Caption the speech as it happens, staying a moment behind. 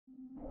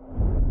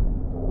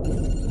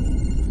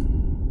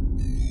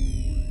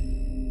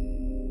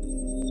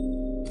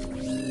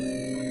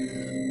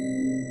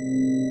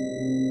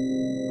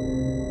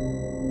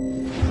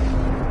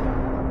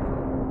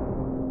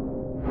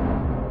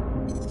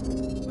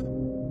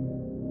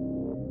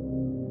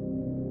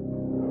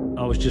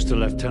was just a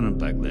lieutenant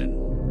back then,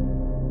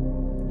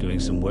 doing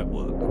some wet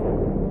work.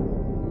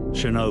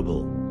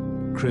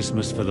 Chernobyl,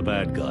 Christmas for the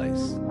bad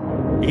guys.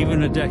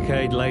 Even a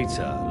decade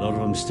later, a lot of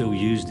them still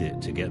used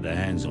it to get their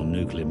hands on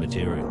nuclear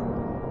material.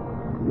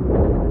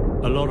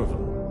 A lot of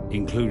them,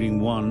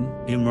 including one,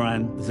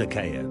 Imran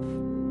Zakhaev.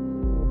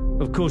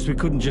 Of course, we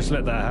couldn't just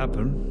let that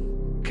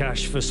happen.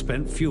 Cash for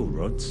spent fuel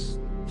rods.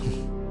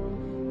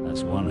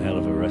 That's one hell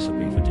of a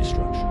recipe for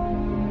destruction.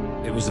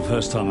 It was the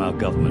first time our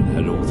government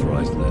had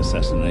authorized an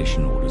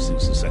assassination order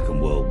since the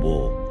Second World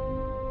War.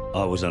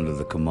 I was under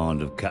the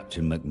command of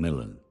Captain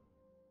Macmillan.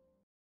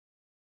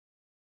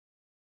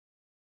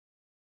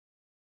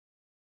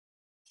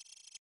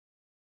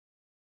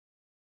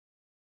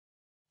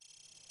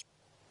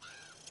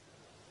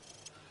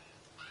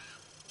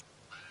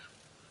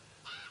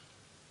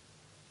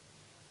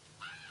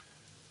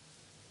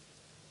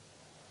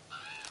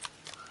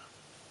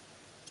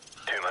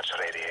 Too much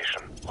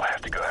radiation. We'll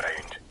have to go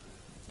around.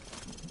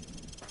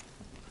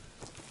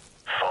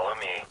 Follow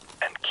me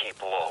and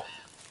keep low.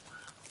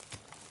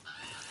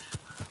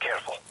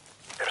 Careful.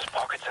 There's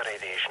pockets of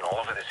radiation all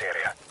over this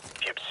area.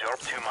 If you absorb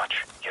too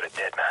much, you're a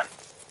dead man.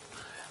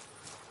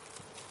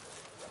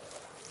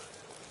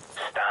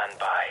 Stand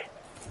by.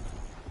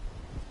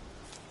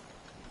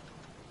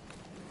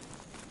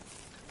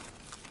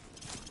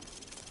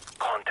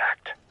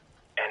 Contact.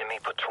 Enemy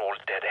patrols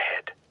dead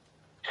ahead.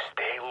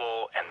 Stay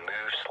low and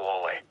move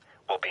slowly.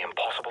 Will be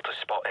impossible to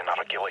spot in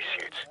our ghillie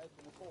suits.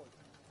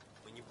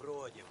 Мы не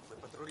бродим, мы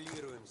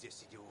патрулируем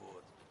здесь,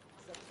 идиот.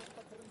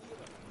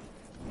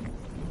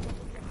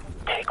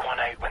 Take one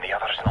out when the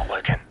other's not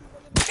looking.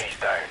 He's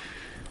down.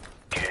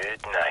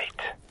 Good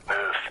night.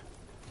 Move.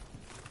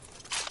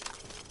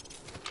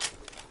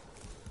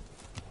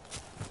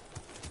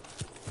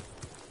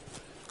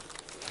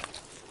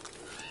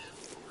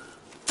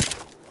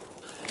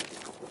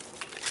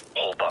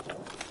 Hold up.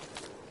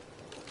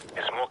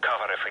 There's more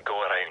cover if we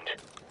go around.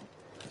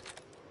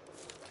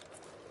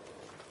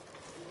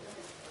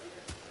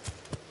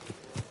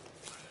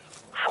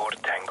 Four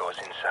tangos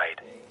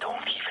inside.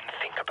 Don't even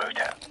think about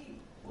it.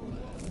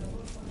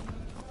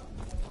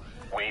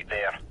 Wait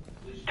there.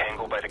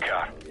 Tango by the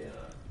car.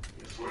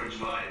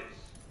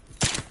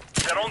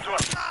 They're onto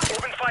us.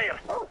 Open fire.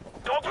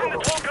 Dogs in the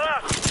tall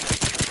grass.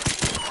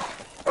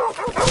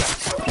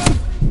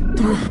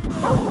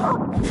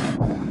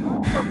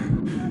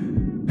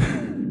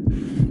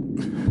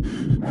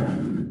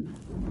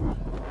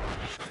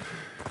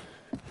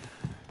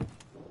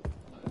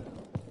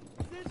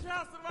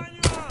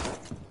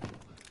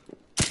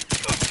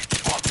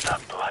 What the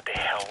bloody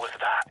hell was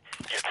that?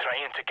 You're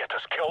trying to get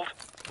us killed?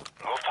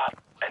 Move up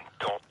and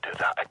don't do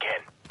that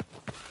again.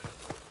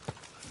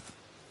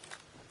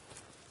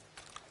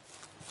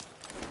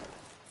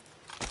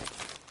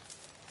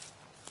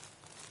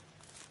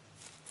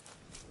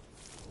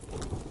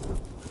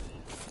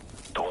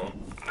 Don't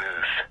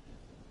move.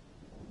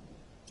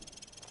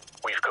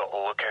 We've got a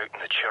lookout in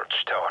the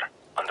church tower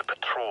and a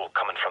patrol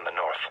coming from the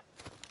north.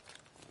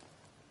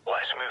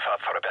 Let's move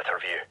up for a better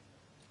view.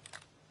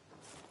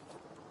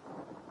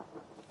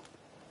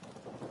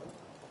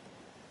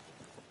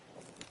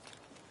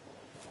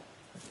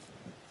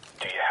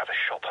 Do you have a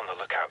shot on the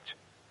lookout?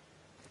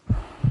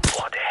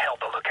 Bloody hell,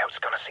 the lookout's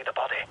gonna see the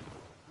body.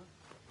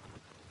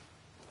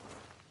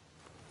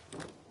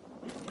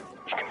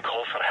 He can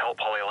call for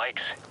help all he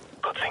likes.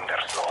 Good thing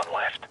there's no one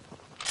left.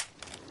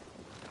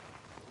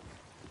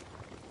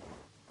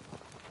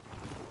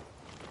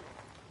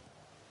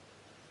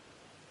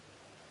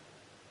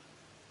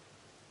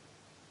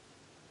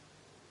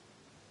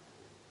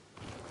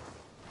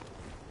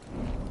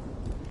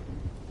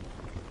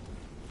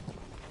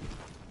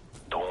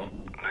 Don't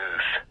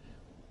move.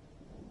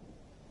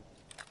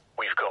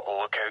 We've got a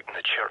lookout in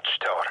the church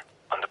tower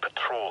and a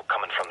patrol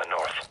coming from the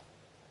north.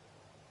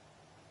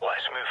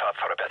 Let's move up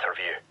for a better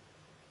view.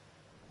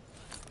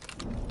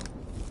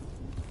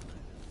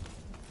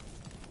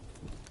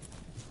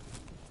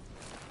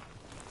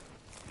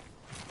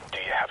 Do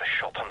you have a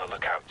shot on the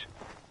lookout?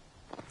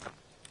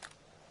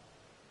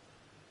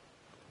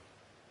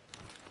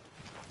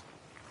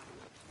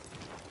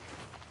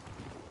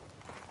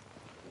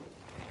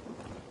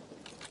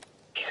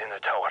 He's in the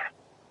tower.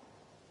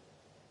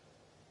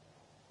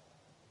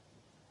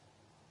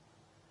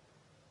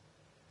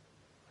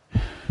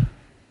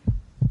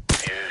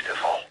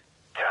 Beautiful.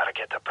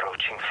 Target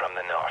approaching from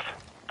the north.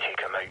 Take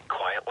him out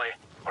quietly,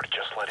 or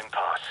just let him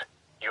pass.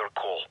 Your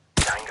call.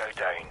 Tango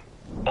down.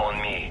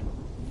 On me.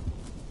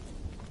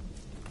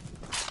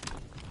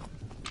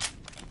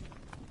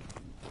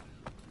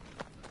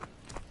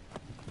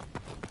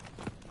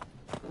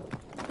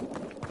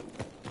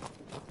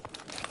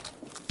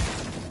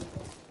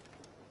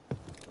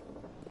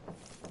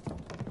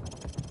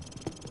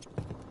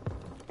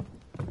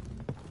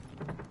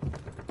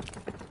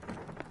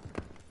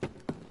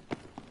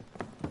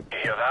 You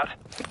hear that?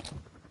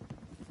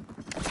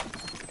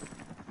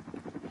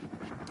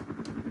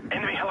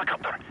 Enemy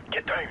helicopter,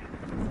 get down.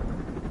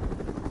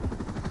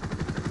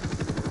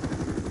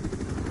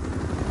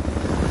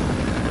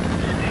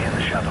 Stay in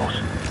the shadows.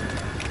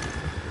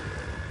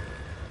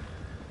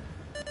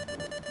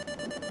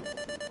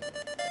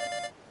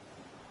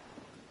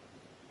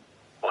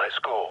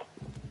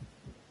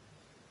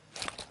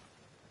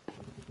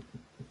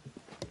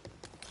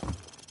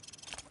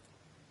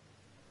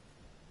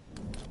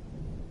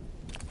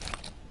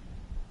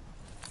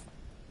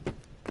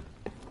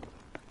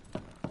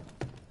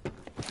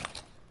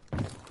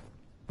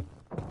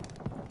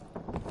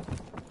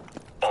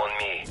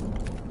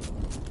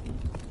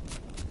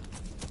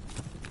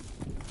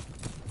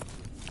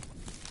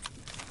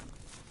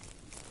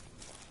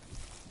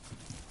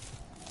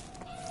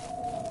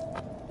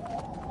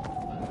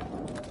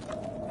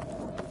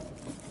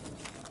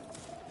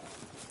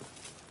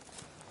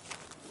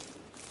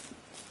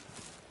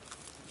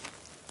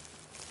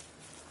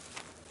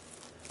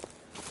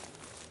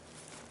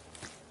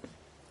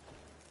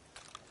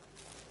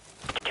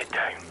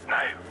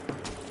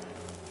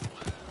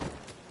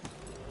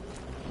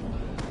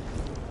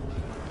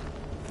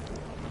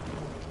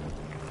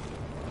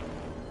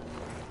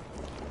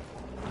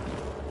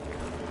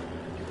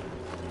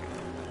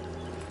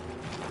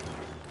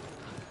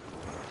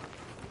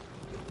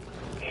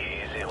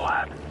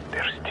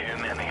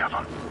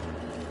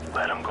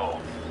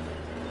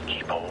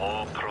 a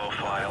low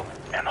profile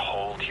and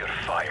hold your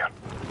fire.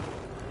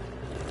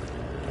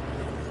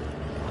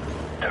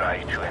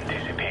 Try to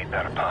anticipate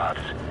their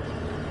paths.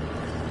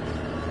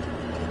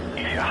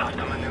 If you have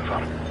to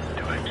maneuver,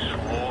 do it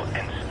slow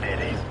and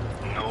steady.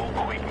 No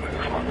quick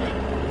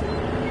movements.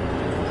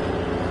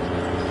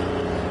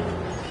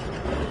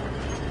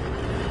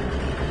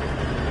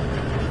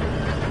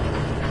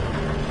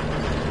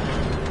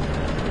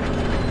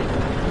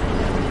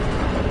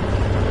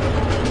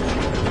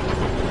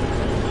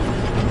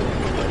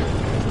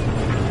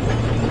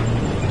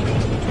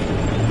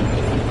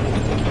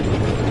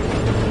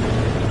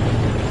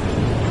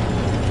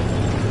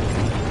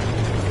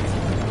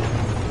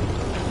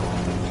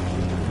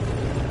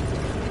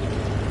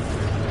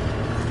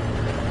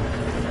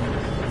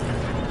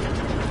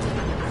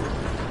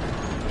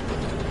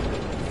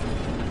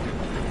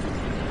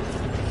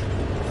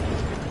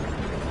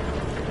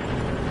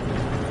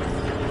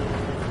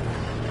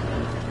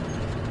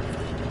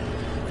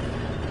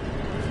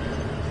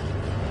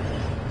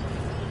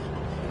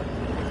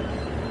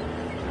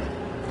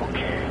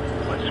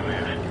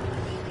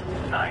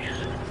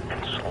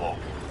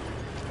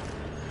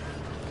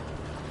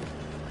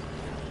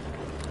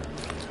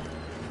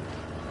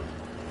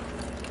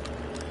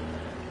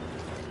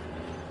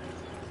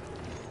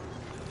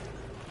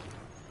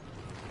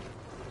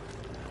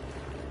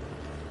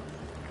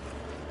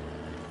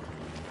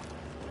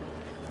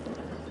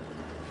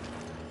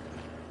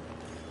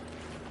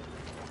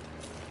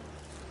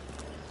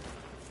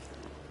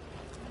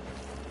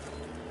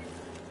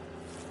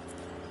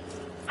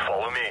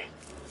 Follow me.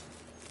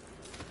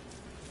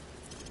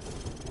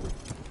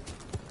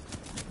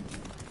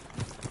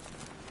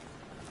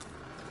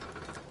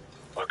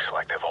 Looks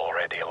like they've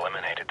already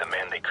eliminated the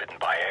men they couldn't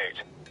buy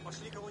out.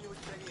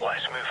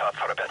 Let's move up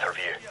for a better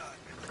view.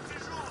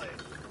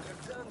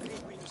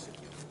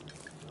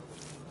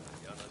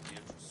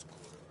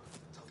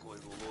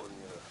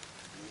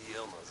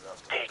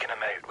 Taking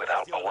them out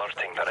without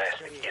alerting the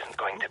rest isn't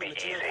going to be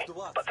easy.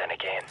 But then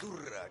again,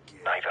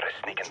 neither is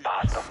sneaking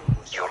past them.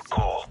 Your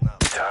call.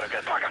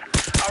 Target bugger.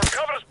 Our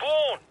cover's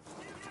blown!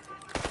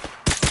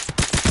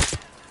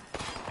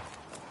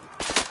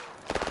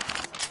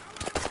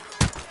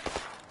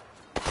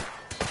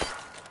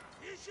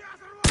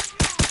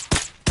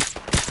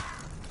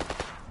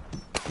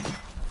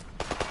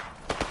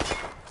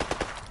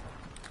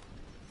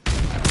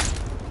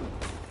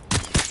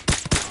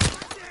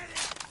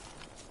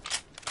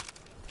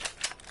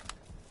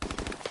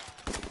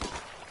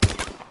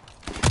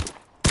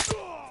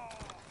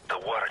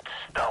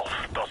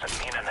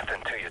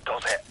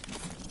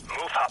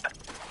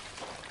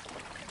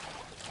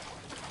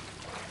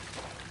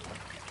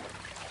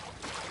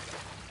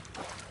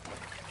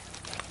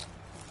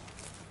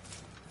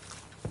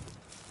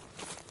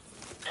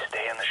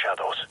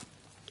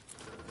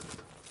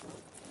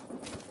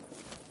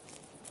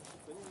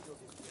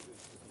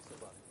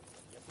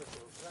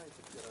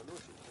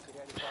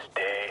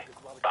 Stay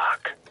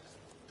back.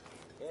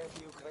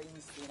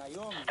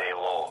 Stay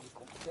low.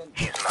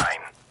 He's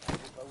mine.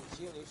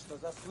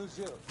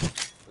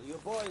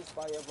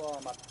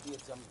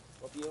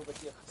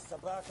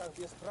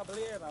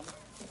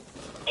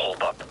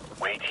 Hold up.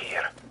 Wait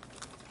here.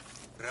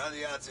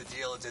 Радиация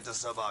делать это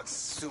собак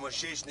с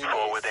сумасшедшими...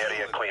 Forward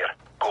area clear.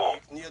 Go.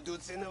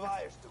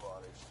 Недооцениваешь,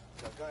 товарищ.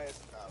 Какая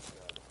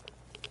страшная.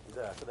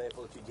 Да, когда я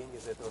получу деньги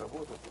за эту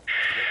работу, я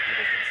куплю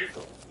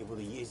мотоцикл и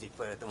буду ездить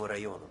по этому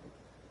району.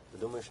 Ты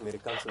думаешь,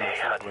 американцы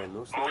начнут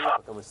войну с нами,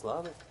 пока мы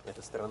слабы?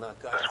 Эта страна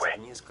кажется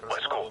вниз к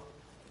развалу.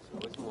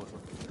 Возможно.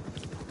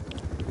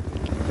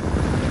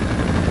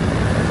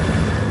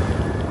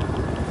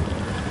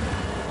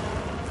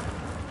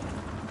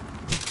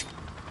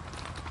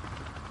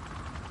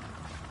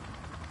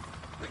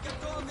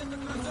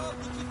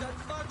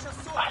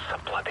 That's a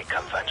bloody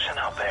convention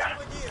out there.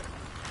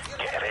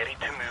 Get ready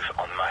to move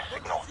on my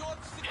signal.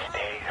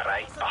 Stay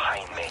right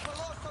behind me.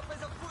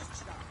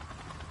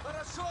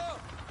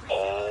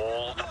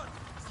 Hold.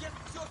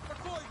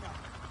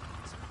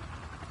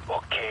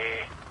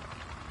 Okay.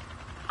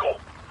 Go.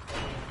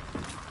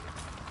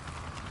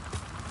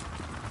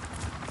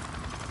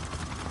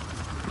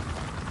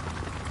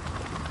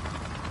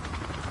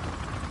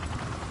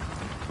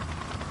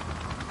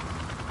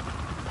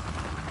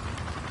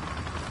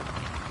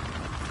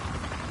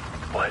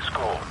 Let's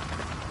go.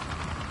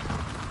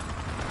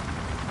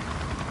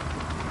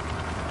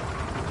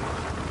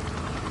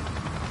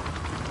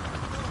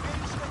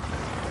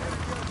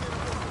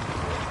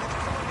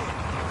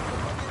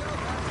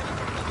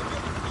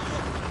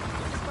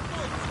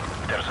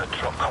 There's a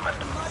truck coming.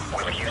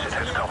 We'll use it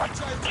as cover.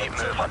 Keep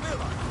moving.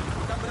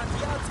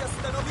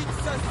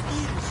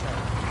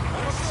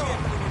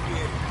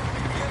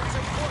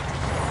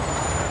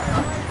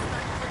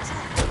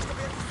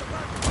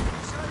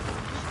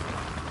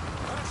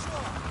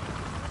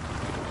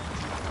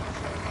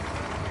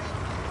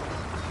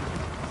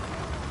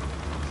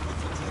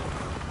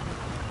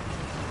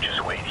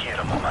 Just wait here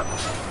a moment.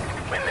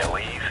 When they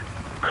leave,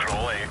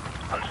 crawl out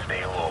and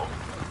stay low.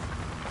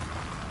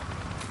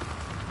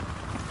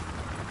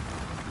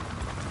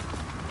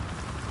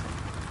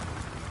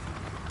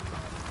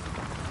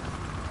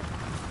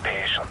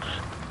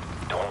 instructions.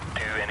 Don't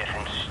do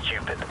anything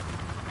stupid.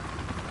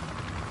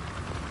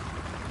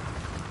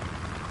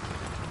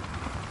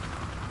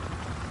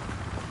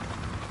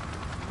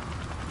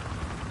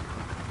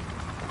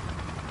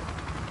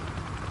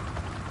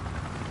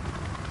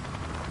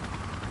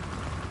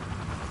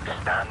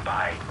 Stand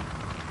by.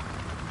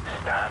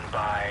 Stand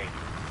by.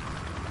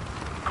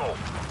 Go.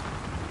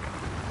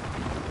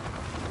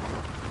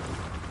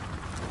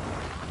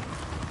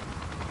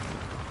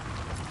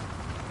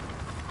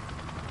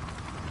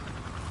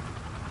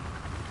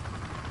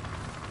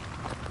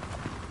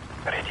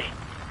 Ready.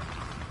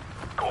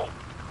 Go.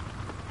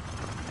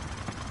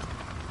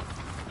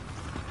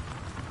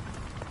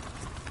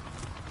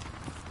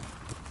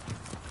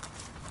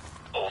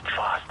 Hold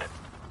fast.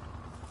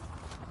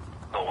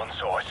 No one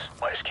saw us.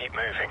 Let's keep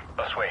moving.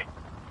 This way.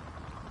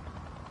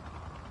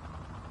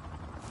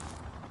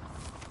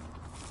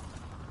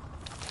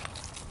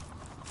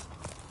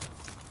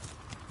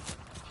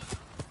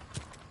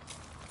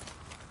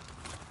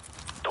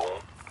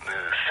 Don't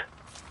move.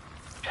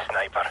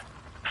 Sniper.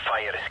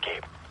 Fire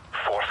escape.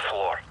 4th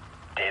floor.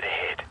 Dead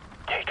ahead.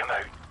 Take him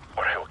out,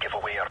 or he'll give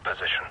away our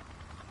position.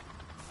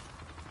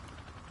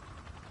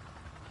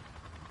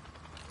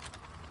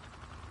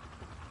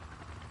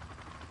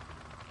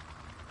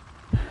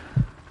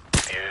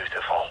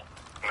 Beautiful.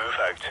 Move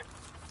out.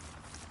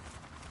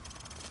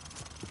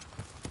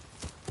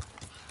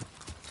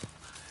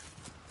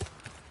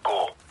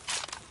 Go.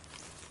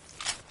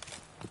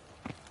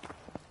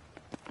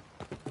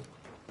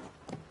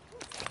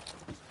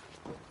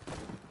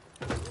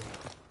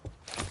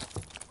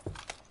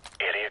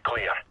 Area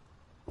clear.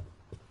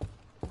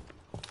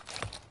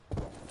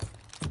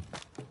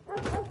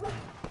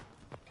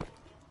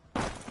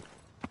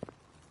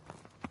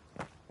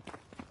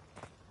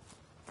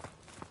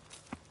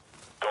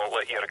 Don't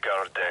let your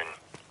guard down.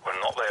 We're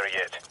not there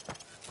yet.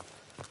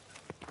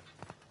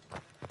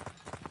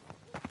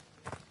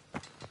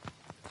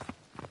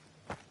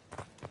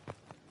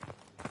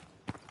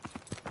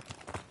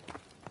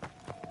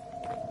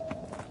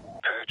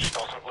 Pooch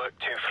doesn't look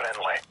too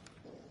friendly.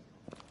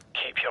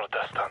 Keep your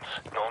distance.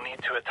 No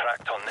need to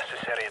attract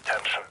unnecessary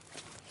attention.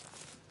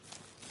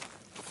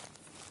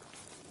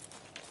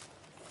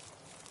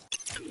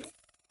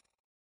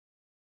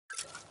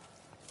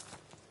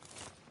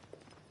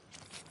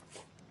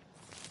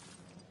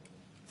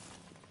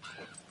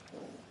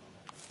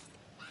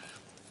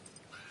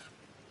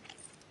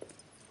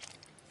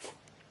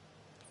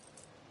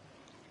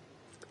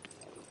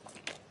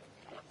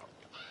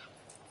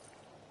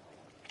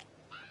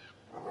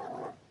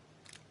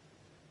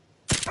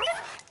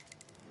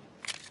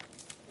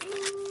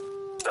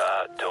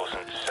 That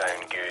doesn't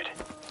sound good.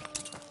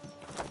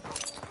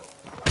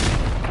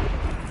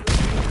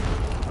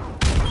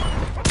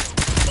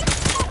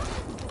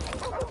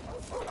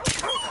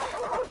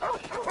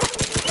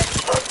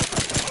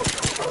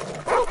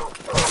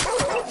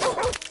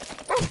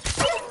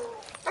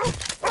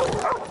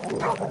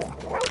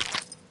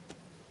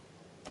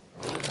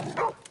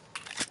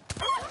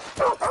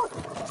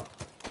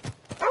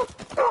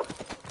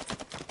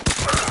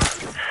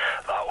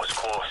 That was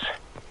close.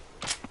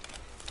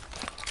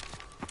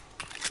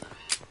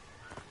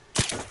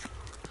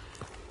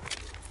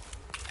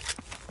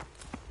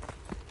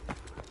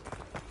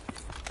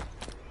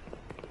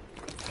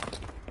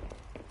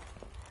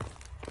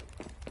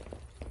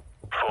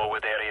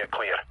 Forward area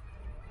clear.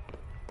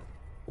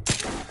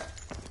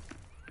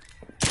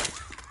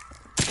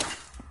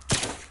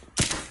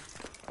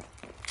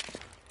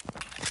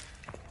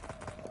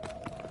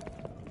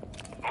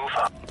 Move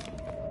up.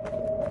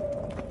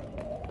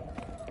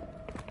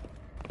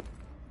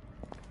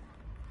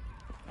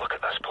 Look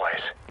at this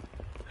place.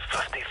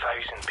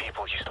 50,000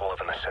 people used to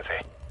live in the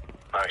city.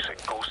 Now it's a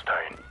ghost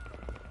town.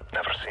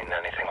 Never seen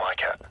anything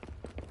like it.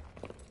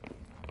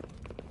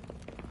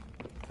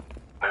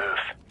 Move.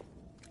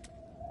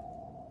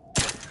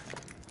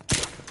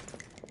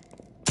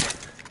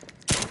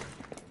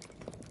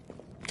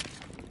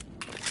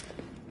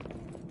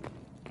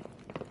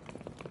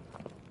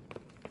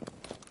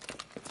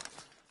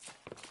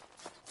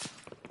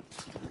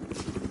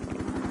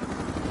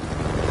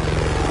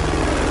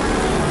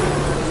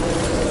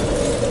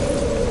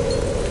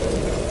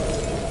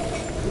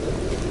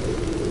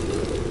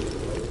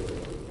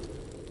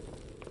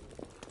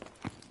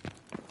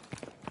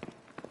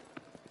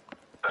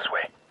 This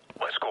way.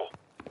 Let's go.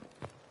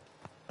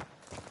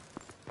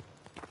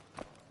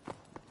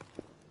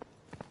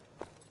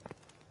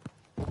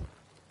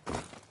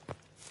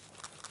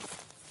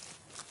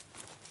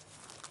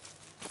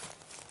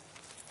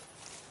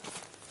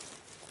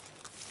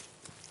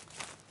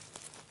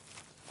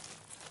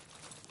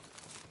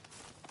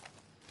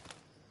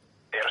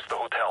 There's the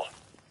hotel.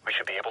 We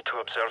should be able to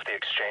observe the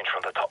exchange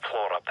from the top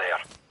floor up there.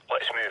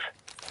 Let's move.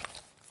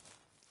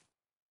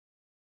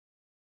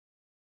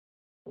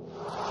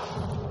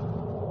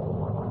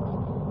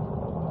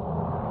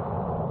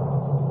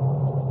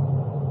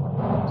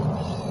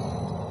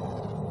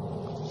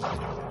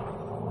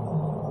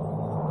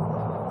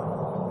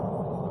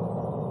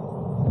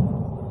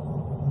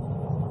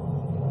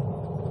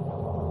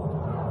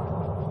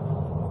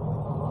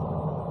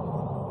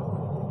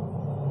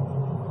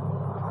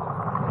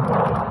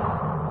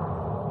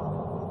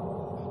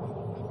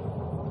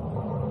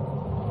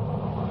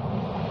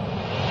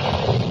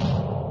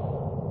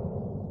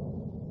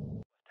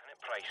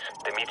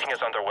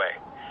 is underway.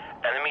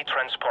 Enemy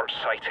transport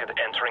sighted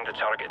entering the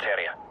target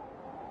area.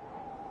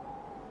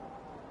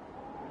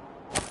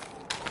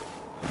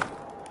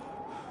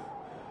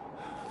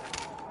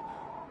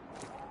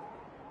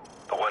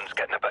 The wind's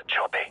getting a bit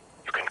choppy.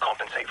 You can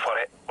compensate for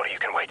it, or you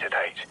can wait it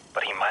out.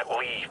 But he might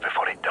leave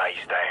before it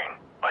dies down.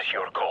 That's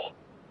your call.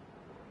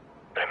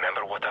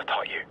 Remember what I've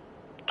taught you.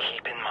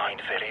 Keep in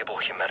mind variable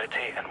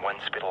humidity and wind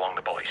speed along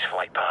the bullet's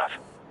flight path.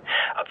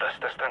 At this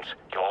distance,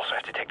 you'll also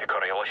have to take the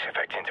Coriolis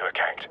effect into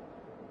account.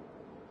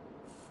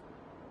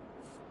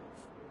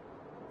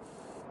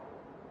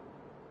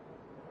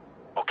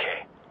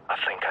 Okay, I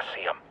think I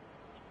see him.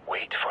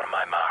 Wait for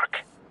my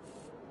mark.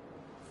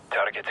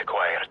 Target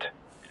acquired.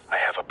 I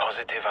have a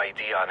positive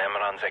ID on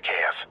Imran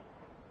Zakhaev.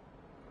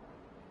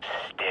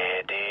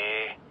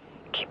 Steady.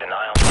 Keep an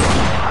eye on the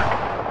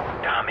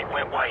flag. Damn, it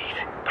went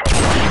wide.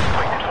 Probably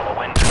waited for the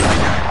wind to die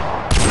down.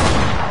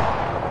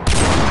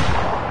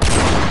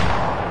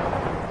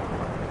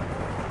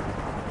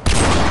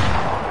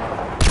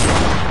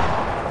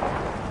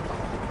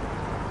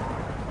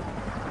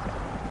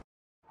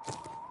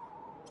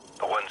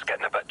 The wind's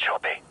getting a bit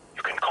choppy.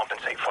 You can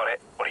compensate for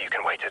it, or you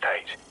can wait it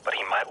out. But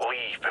he might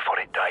leave before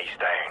it dies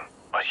down.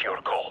 That's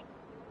your call.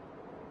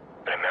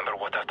 Remember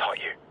what I've taught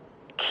you.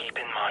 Keep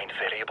in mind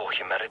variable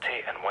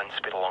humidity and wind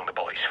speed along the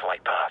bullet's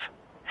flight path.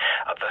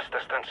 At this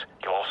distance,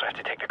 you'll also have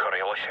to take the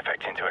Coriolis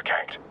effect into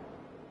account.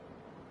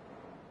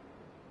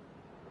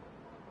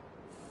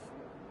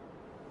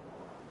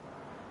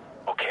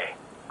 Okay,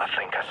 I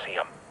think I see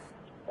him.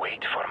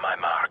 Wait for my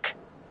mark.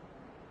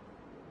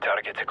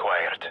 Target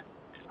acquired.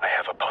 I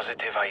have a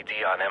positive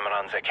ID on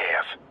Imran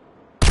Zakhaev.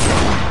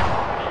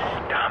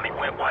 Damn, it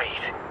went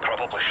wide.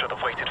 Probably should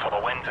have waited for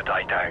the wind to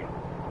die down.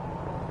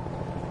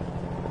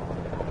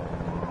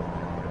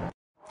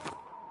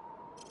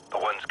 The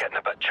wind's getting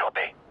a bit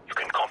choppy. You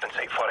can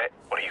compensate for it,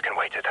 or you can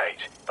wait it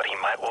out. But he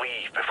might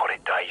leave before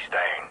it dies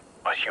down.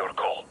 That's your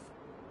call.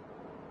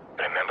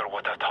 Remember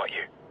what I've taught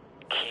you.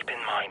 Keep in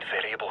mind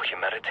variable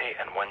humidity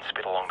and wind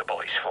speed along the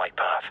bullet's flight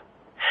path.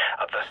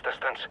 At this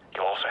distance,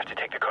 you'll also have to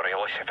take the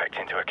Coriolis effect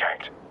into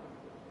account.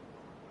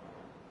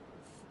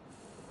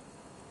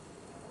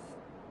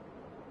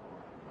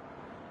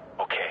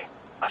 Okay,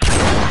 I think...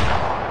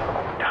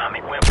 Damn,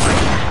 it went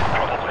wide.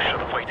 Probably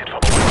should have waited for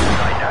the wind to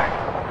die down.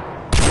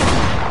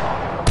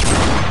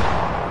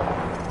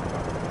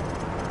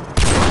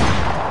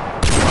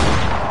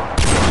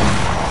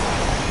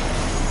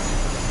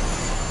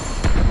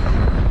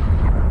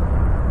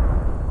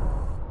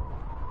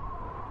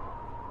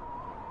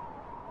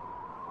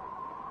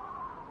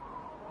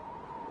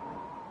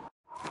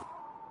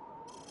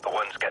 The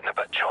wind's getting a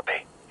bit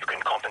choppy. You can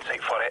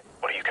compensate for it,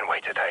 or you can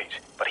wait it out.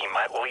 But he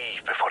might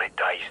leave before it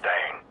dies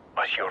down.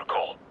 That's your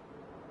call.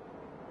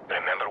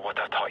 Remember what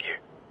I've taught you.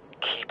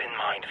 Keep in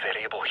mind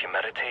variable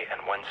humidity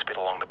and wind speed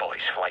along the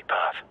bullet's flight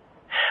path.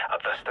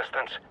 At this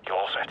distance, you'll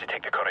also have to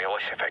take the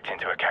Coriolis effect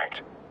into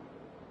account.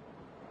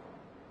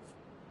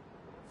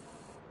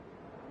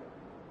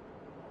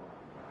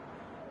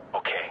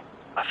 Okay,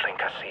 I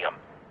think I see him.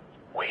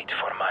 Wait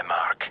for my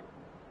mark.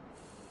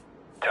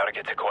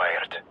 Target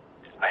acquired.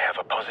 I have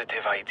a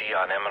positive ID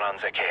on Imran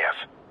Zakhaev.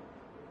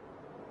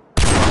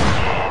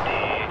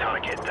 Steady,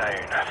 target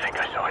down. I think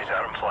I saw his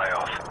arm fly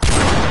off.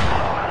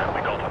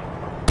 We got him.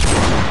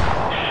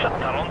 Shut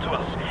that onto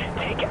us.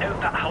 Take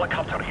out that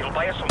helicopter. He'll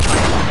buy us some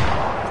time.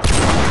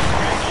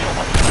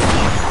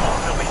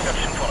 They'll be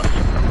searching for us.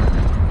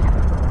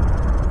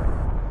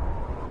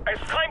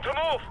 It's time to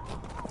move.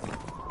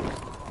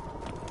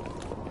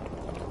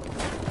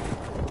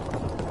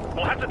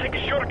 We'll have to take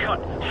a shortcut.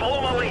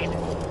 Follow my lead.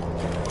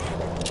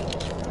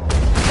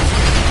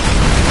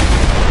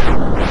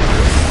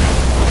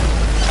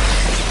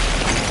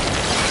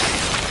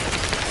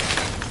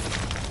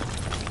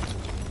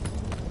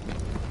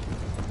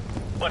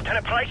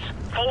 Lieutenant Price,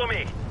 follow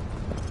me.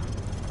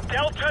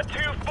 Delta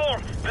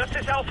 2-4, this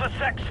is Alpha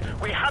 6.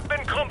 We have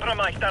been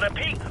compromised. I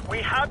repeat, we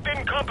have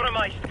been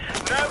compromised.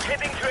 Now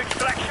heading to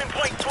extraction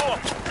point 4.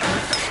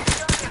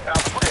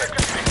 Alpha 6,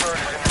 big bird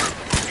is en route.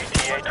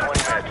 ETA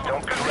 20 minutes,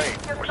 don't be late.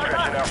 We're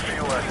stretching our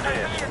fuel as it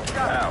is.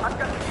 Out.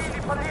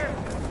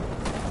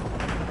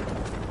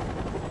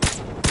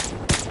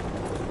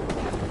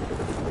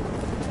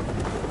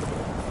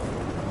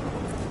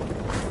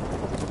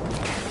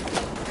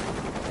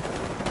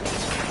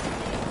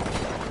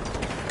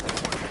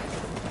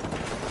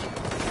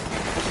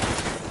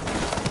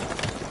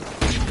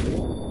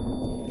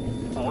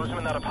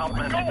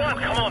 Apartment. Go on,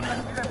 come on!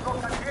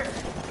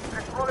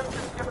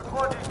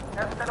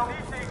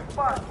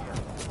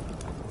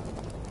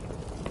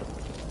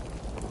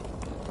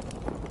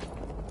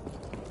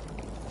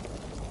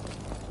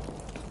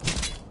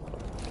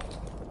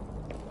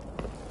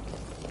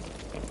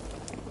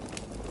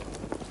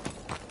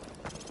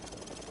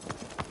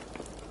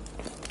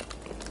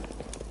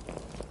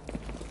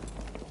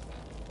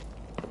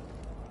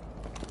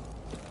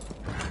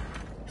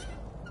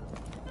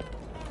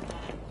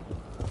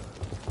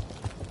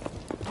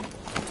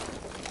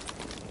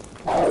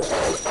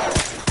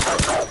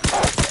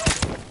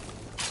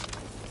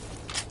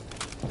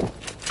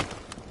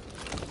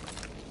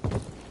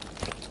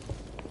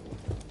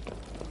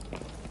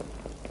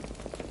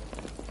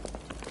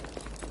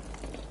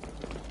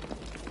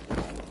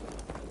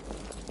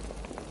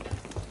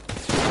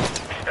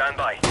 Stand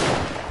by.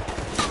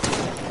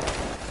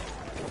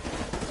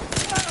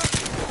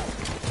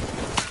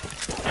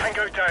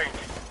 Tango down.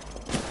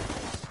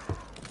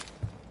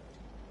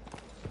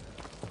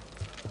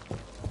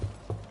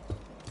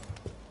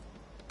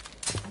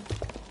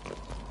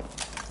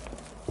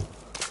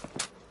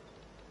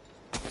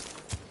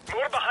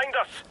 More behind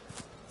us.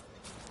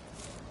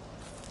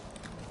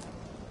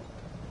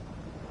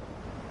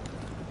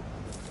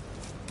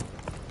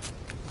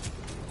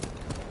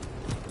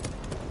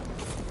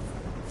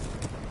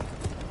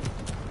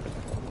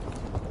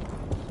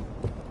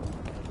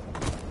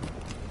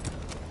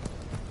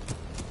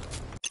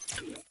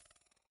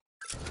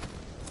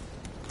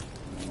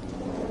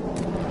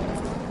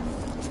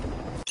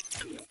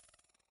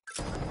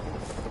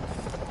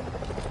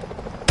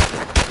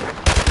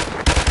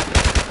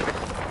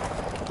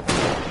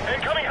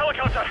 Incoming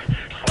helicopter!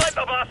 Snipe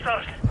the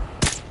bastard!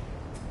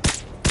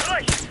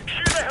 Right,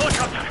 shoot the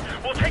helicopter!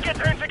 We'll take it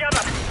down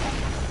together!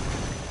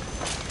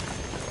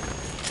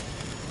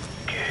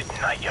 Good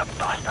night, you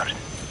bastard!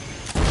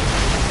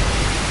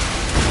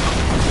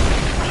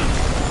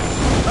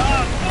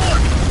 Fuck!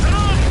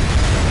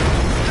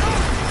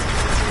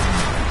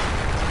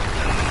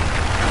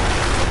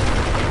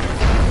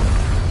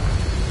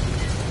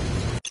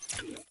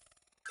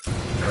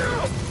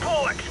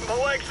 Bollocks! My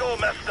leg's all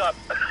messed up.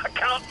 I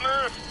can't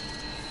move.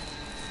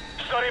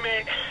 Sorry,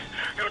 mate.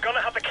 You're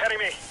gonna have to carry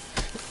me.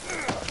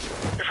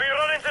 If we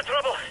run into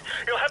trouble,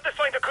 you'll have to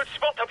find a good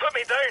spot to put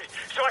me down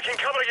so I can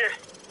cover you.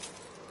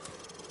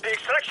 The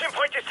extraction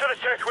point is to the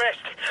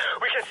southwest.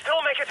 We can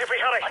still make it if we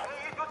hurry.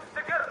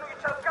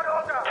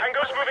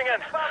 Tango's moving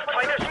in.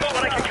 Find a spot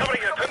where I can cover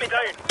you. Put me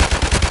down.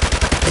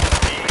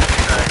 Easy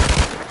now.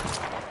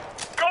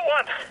 Got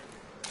one!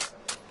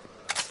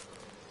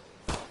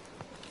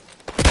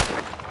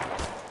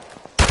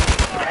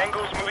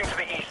 Tango's moving to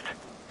the east.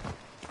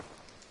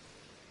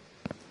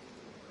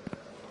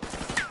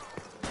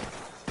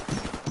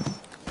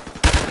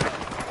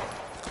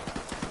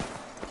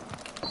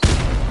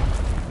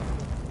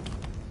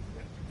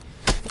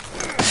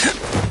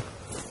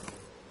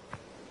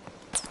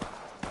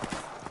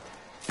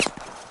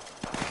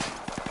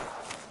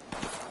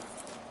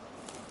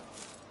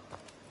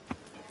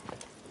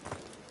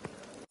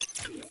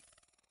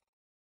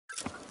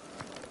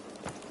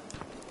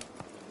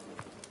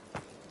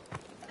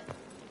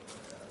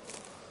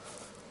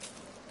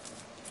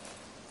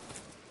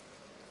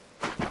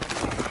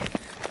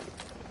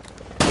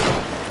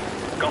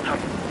 Got him.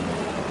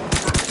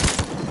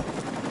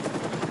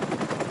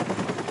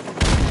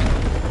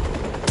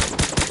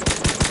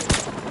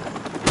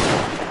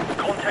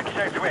 Contact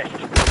southwest.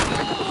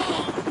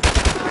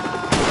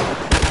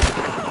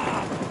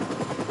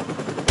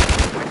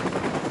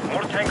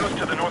 More tangos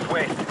to the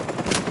northwest.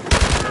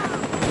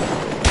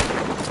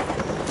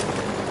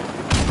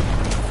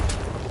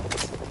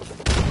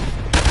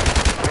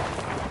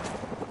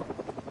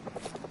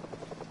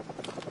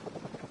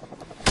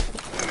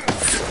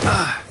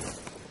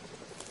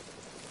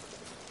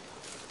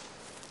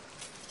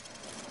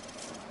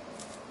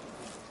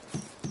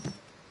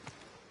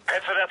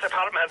 Head for that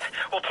apartment.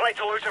 We'll try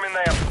to lose him in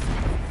there.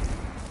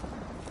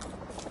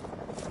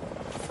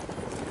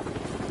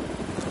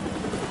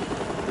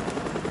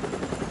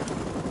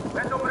 В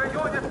этом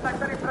районе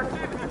стакари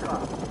противника.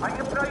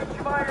 Они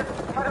проигрывают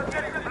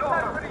артиллерийские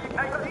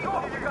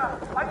противника.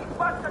 Они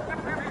паспорт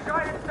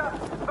приближаются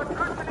к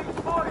открытной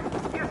споре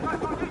между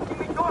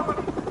студийскими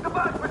домами.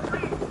 Давай,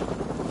 пошли!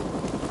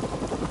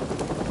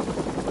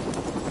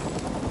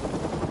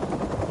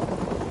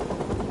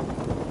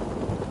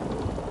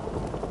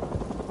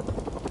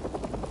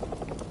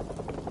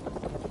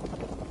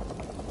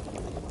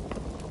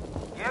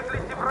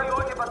 Если в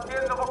районе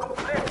бассейнового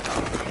комплекса,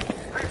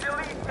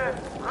 приземлите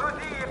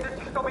грузите,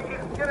 чтобы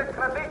их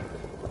перекрыть.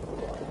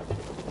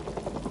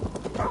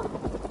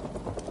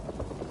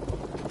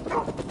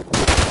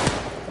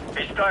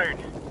 He's down.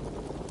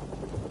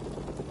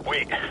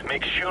 Wait,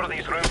 make sure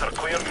these rooms are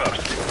clear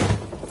first.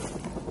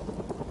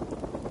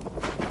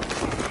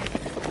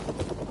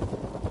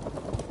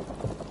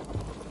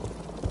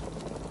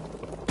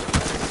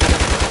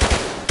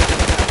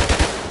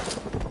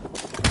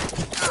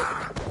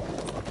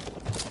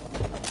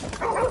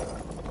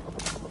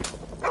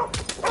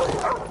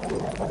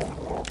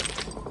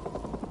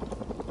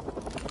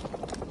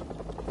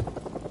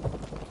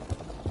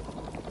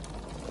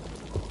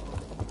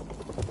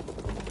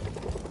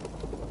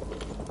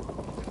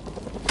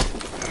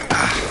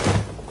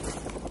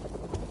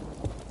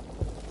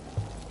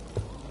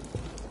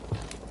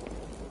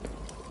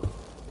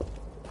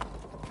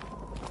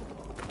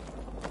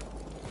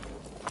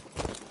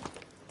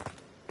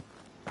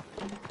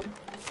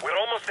 We're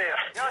almost there.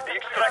 The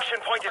extraction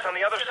point is on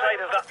the other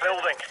side of that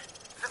building.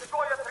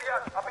 Шестой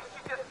отряд,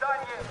 обыщите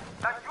здание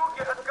на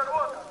юге от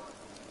города.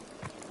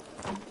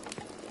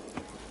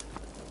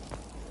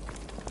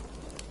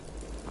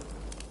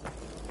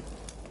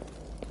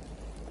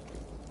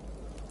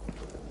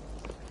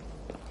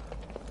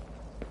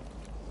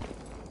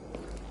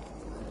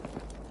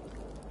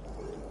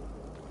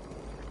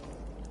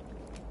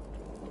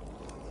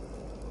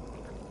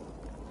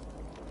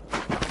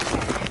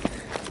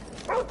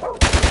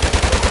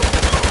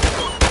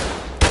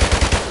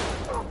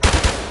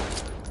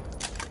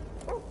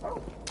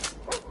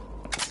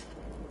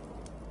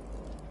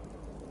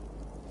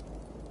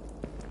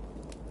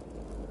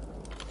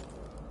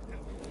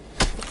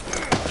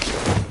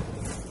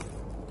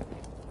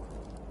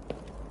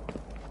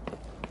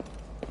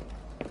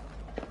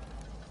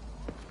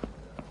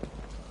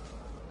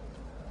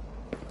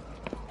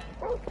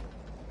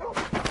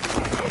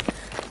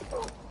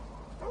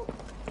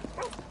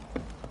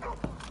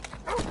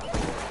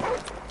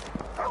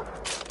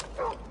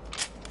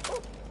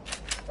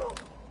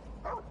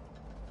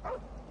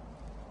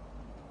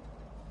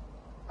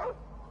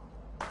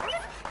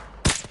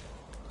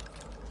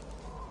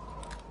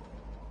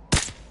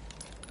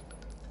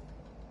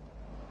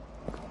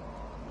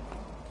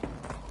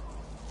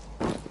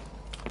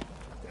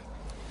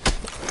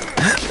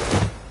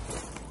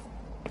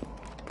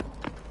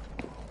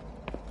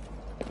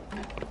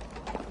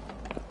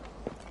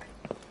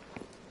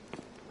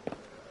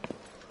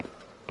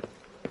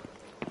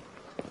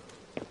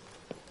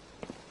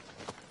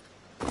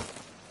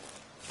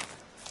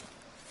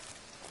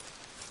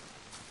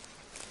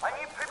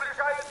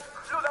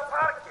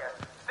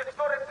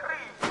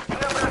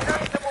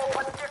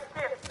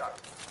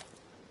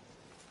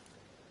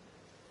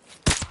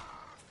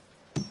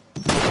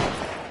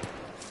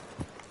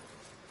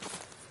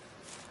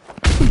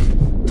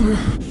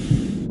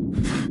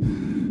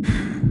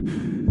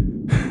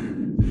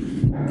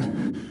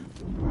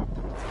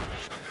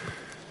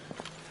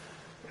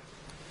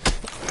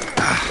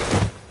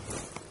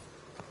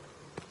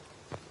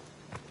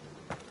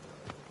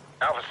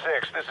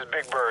 this is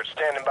Big Bird,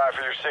 standing by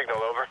for your signal,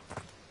 over.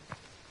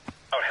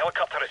 Our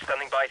helicopter is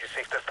standing by to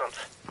safe distance.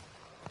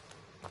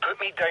 Put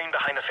me down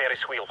behind the Ferris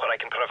wheel where I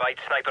can provide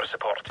sniper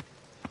support.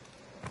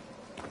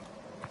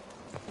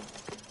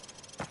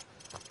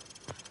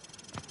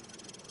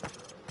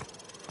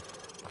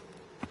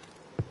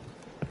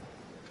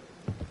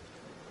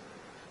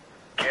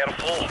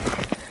 Careful.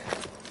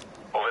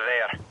 Over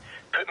there.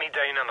 Put me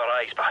down on the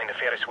rise behind the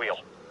Ferris wheel.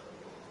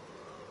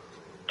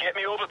 Get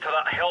me over to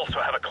that hill so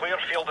I have a clear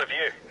field of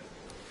view.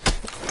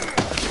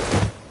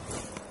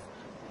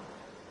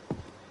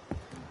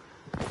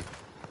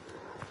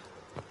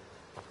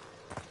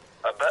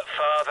 A bit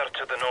farther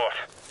to the north.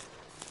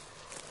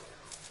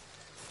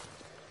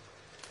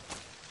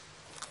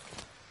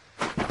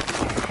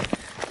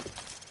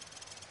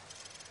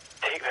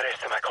 Take the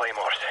rest of my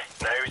claymores.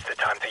 Now's the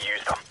time to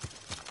use them.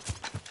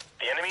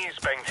 The enemy is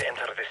bound to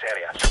enter this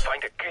area, so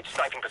find a good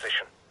sniping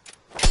position.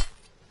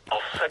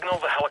 I'll signal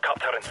the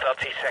helicopter in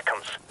 30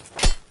 seconds.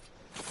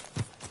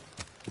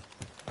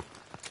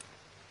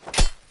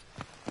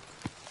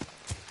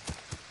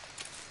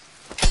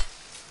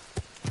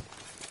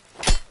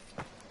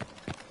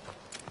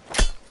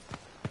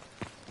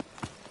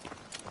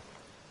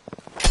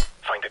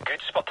 Find a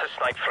good spot to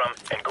snipe from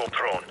and go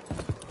prone.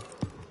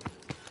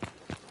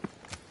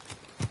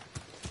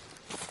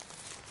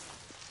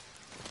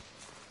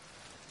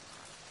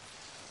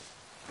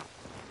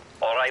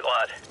 All right,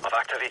 lad. I've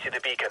activated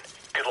the beacon.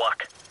 Good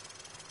luck.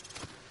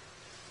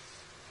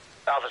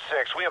 Alpha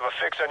 6, we have a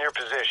fix on your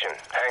position.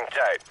 Hang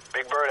tight.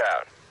 Big Bird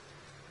out.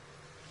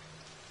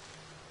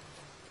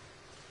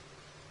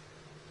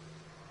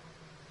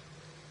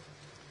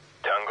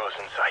 Tango's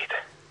in sight.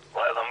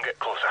 Let them get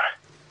closer.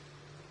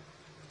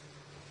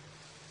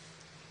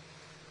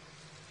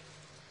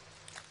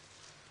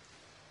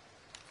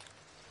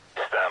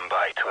 Stand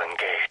by to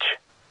engage.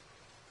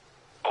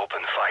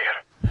 Open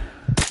fire.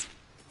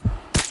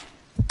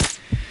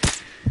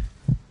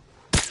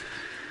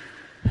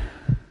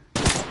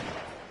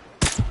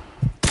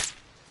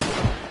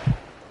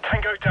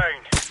 Tango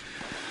down.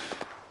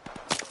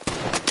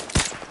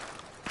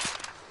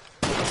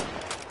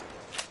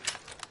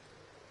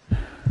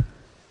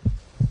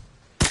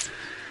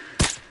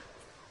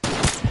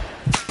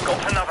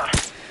 Got another.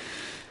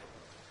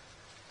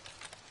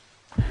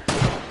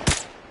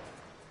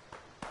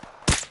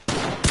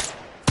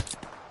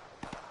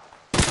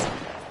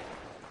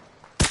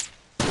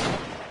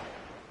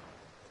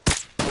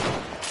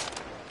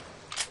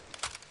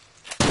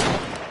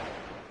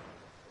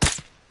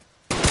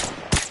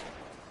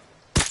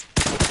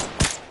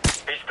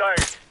 He's down.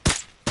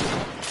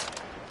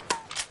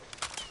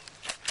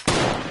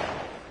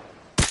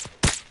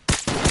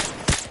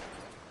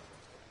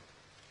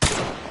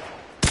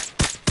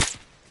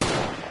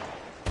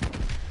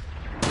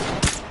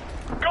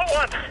 Got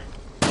one.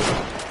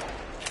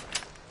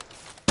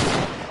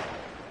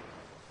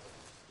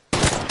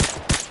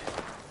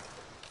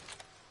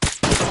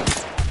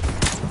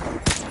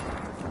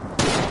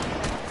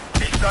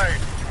 He's down.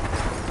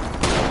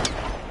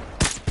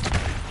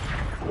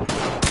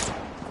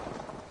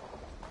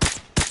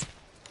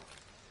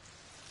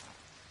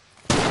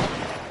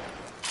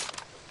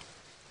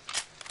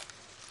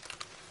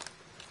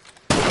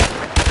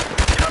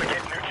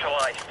 Target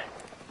neutralized.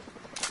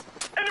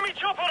 Enemy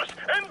choppers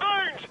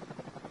inbound!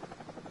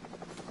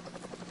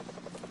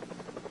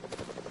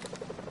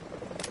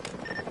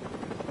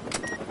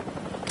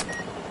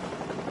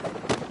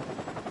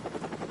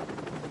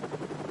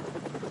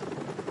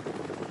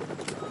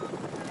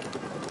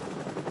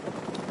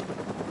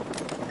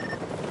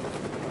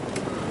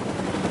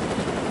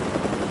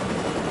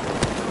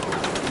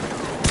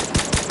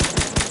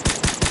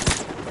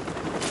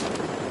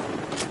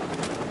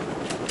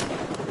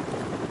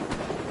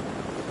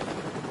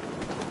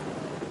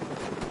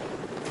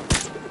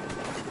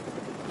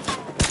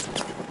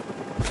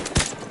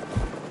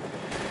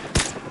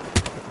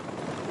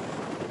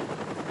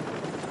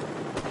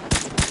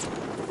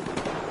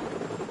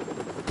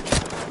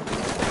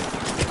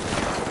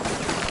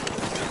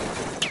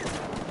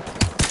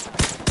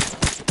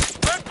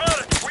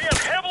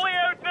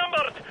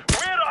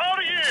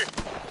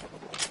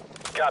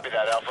 Copy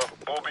that, Alpha.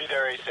 We'll be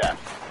there ASAP.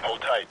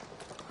 Hold tight.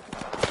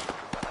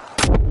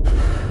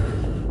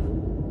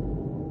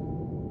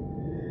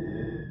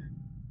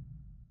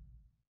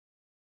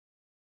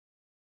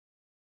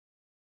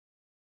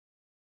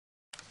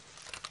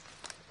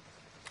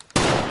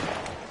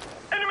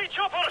 Enemy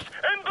choppers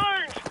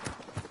inbound!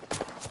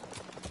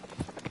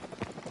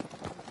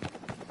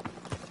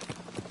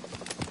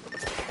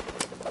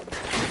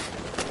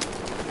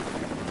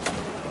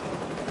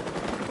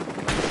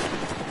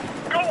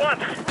 Got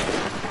one!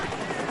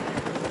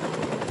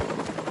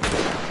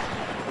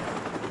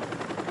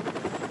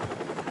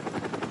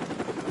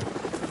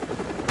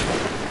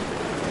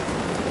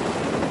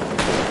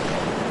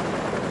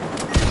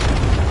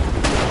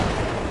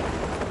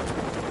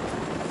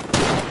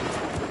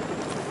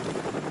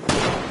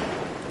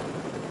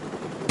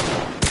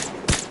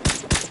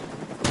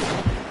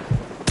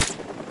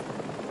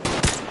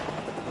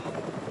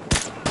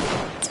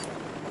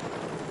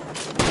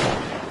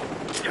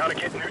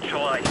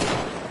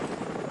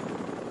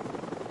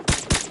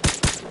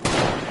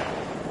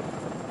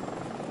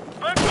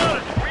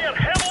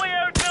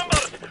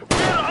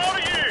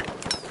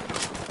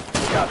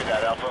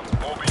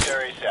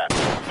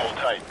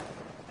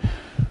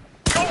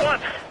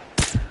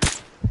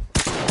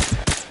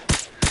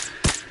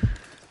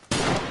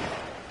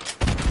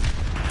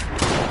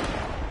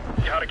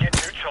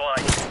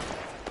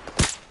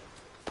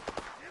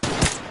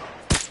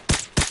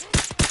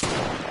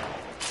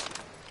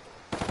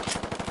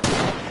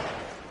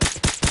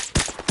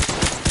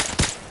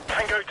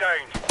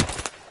 down.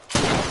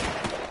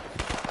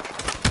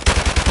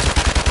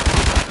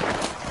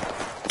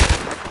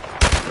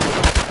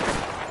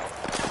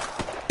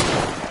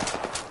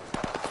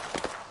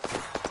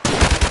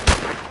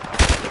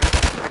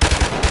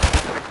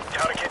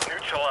 Target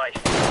neutralized.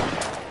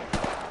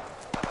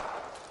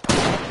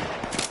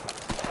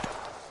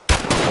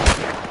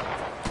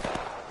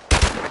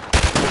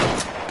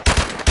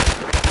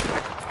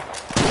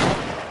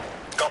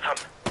 Got him.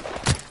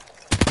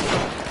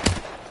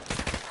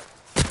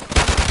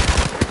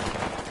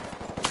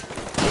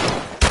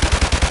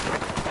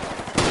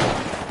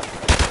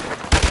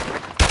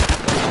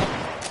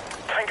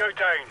 Tango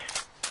down.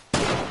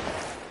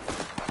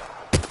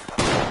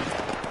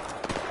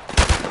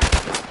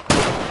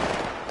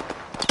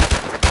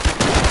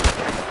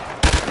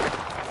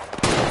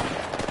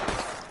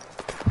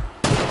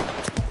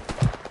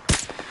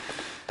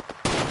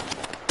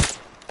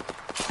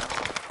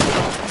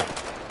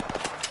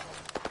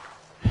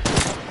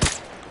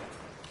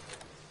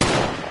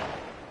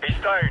 He's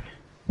down.